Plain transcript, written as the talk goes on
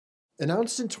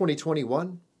Announced in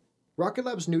 2021, Rocket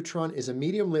Lab's Neutron is a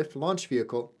medium-lift launch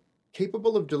vehicle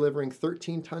capable of delivering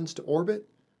 13 tons to orbit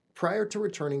prior to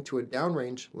returning to a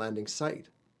downrange landing site.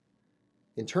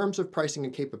 In terms of pricing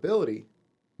and capability,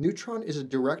 Neutron is a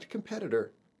direct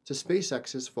competitor to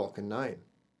SpaceX's Falcon 9.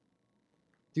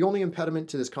 The only impediment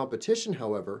to this competition,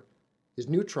 however, is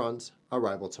Neutron's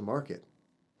arrival to market.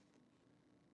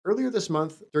 Earlier this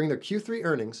month, during their Q3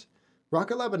 earnings,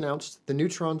 Rocket Lab announced the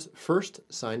Neutron's first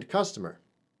signed customer.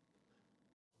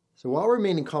 So while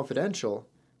remaining confidential,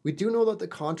 we do know that the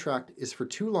contract is for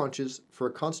 2 launches for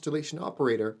a constellation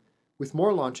operator, with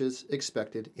more launches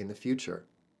expected in the future.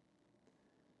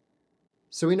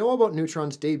 So we know about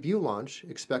Neutron's debut launch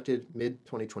expected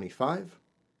mid-2025,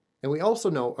 and we also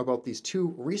know about these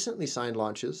 2 recently signed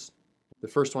launches, the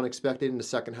first one expected in the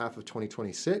second half of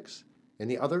 2026 and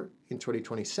the other in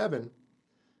 2027.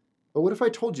 But what if I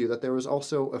told you that there was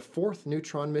also a 4th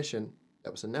Neutron mission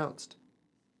that was announced?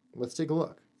 Let's take a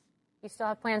look. You still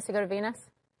have plans to go to Venus?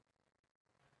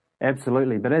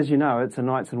 Absolutely, but as you know, it's a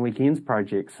nights and weekends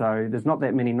project, so there's not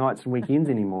that many nights and weekends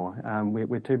anymore.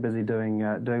 We're too busy doing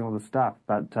all the stuff.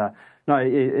 But no,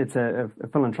 it's a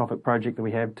philanthropic project that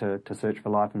we have to search for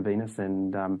life on Venus,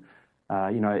 and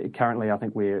currently I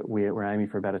think we're aiming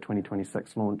for about a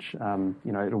 2026 launch.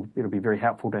 It'll be very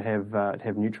helpful to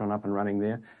have Neutron up and running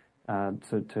there,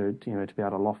 to be able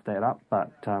to loft that up.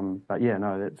 But yeah,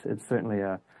 no, it's certainly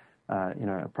a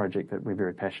project that we're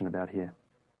very passionate about here.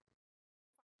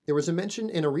 There was a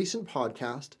mention in a recent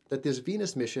podcast that this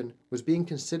Venus mission was being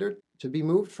considered to be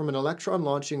moved from an Electron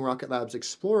launching Rocket Lab's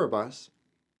Explorer bus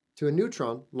to a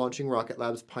Neutron launching Rocket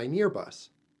Lab's Pioneer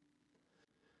bus.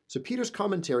 So Peter's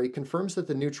commentary confirms that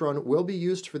the Neutron will be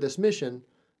used for this mission,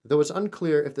 though it's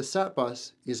unclear if the SAT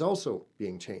bus is also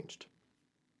being changed.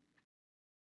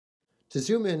 To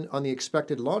zoom in on the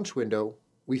expected launch window,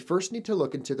 we first need to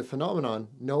look into the phenomenon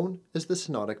known as the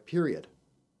synodic period.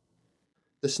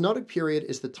 The synodic period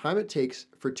is the time it takes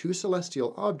for 2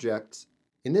 celestial objects,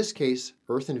 in this case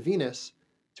Earth and Venus,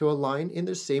 to align in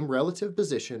their same relative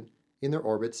position in their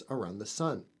orbits around the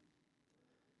Sun.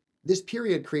 This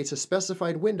period creates a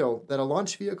specified window that a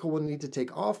launch vehicle will need to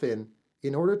take off in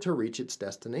order to reach its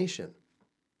destination.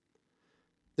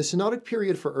 The synodic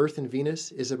period for Earth and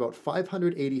Venus is about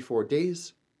 584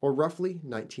 days, or roughly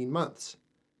 19 months,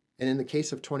 and in the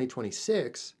case of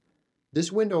 2026, this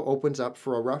window opens up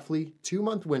for a roughly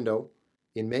 2-month window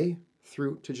in May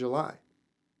through to July.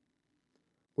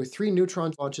 With 3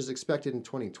 Neutron launches expected in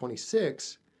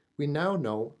 2026, we now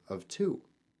know of 2.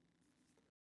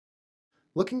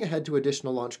 Looking ahead to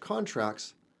additional launch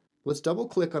contracts, let's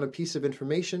double-click on a piece of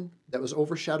information that was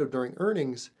overshadowed during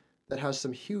earnings that has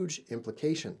some huge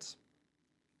implications.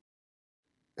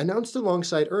 Announced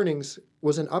alongside earnings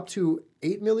was an up to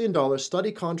 $8 million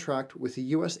study contract with the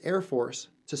U.S. Air Force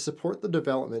to support the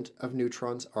development of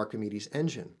Neutron's Archimedes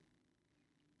engine.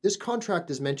 This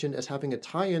contract is mentioned as having a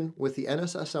tie-in with the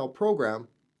NSSL program,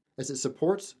 as it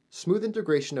supports smooth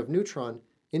integration of Neutron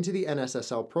into the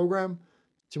NSSL program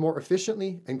to more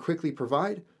efficiently and quickly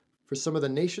provide for some of the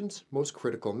nation's most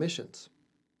critical missions.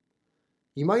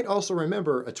 You might also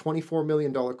remember a $24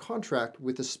 million contract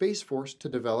with the Space Force to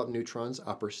develop Neutron's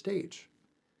upper stage.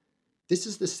 This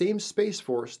is the same Space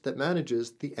Force that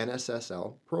manages the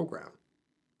NSSL program.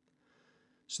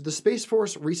 So the Space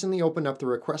Force recently opened up the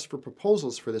request for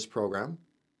proposals for this program,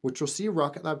 which will see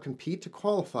Rocket Lab compete to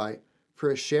qualify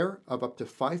for a share of up to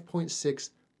 $5.6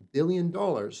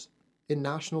 billion in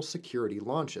national security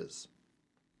launches.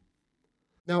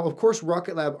 Now, of course,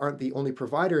 Rocket Lab aren't the only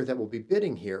provider that will be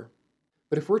bidding here,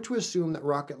 but if we're to assume that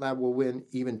Rocket Lab will win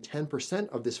even 10%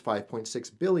 of this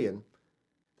 $5.6 billion,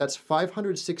 that's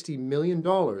 $560 million,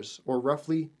 or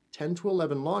roughly 10 to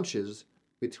 11 launches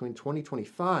between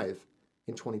 2025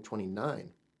 and 2029.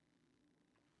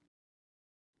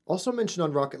 Also mentioned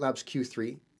on Rocket Lab's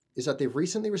Q3 is that they've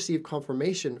recently received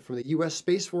confirmation from the U.S.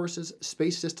 Space Force's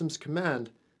Space Systems Command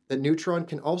that Neutron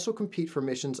can also compete for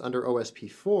missions under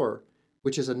OSP-4,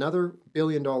 which is another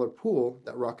billion-dollar pool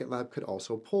that Rocket Lab could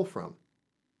also pull from.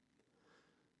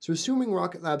 So assuming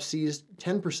Rocket Lab sees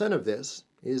 10% of this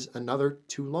is another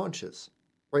 2 launches,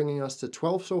 bringing us to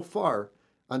 12 so far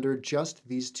under just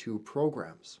these 2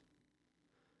 programs.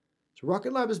 So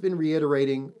Rocket Lab has been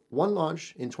reiterating 1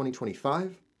 launch in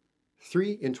 2025,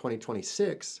 3 in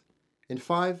 2026, and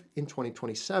 5 in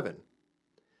 2027.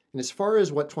 And as far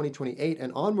as what 2028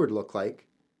 and onward look like,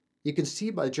 you can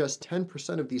see by just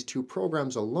 10% of these 2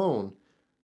 programs alone,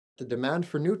 the demand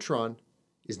for Neutron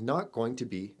is not going to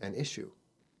be an issue.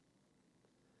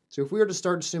 So if we were to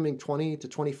start assuming 20 to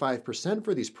 25%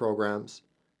 for these programs,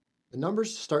 the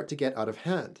numbers start to get out of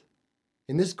hand.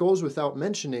 And this goes without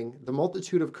mentioning the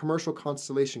multitude of commercial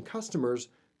constellation customers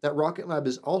that Rocket Lab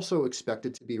is also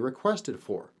expected to be requested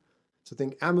for. So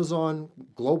think Amazon,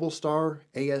 Globalstar,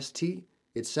 AST,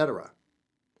 etc.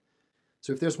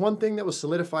 So if there's one thing that was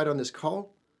solidified on this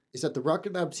call, is that the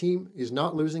Rocket Lab team is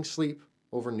not losing sleep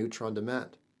over Neutron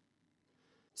demand.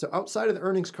 So outside of the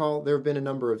earnings call, there have been a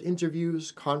number of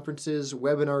interviews, conferences,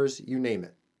 webinars, you name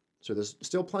it. So there's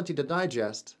still plenty to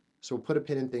digest, so we'll put a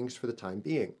pin in things for the time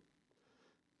being.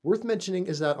 Worth mentioning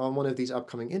is that on one of these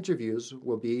upcoming interviews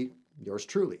will be yours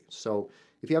truly. So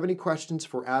if you have any questions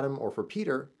for Adam or for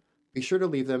Peter, be sure to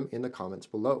leave them in the comments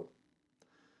below.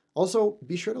 Also,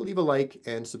 be sure to leave a like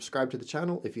and subscribe to the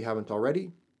channel if you haven't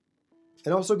already.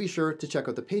 And also be sure to check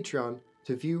out the Patreon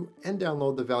to view and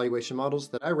download the valuation models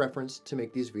that I reference to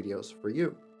make these videos for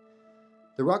you.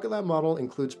 The Rocket Lab model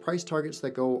includes price targets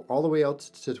that go all the way out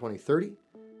to 2030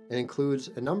 and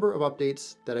includes a number of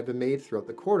updates that have been made throughout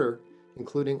the quarter,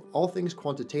 including all things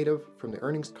quantitative from the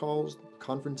earnings calls,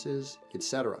 conferences,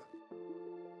 etc.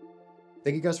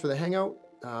 Thank you guys for the hangout.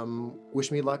 Wish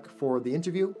me luck for the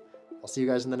interview. I'll see you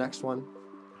guys in the next one.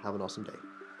 Have an awesome day.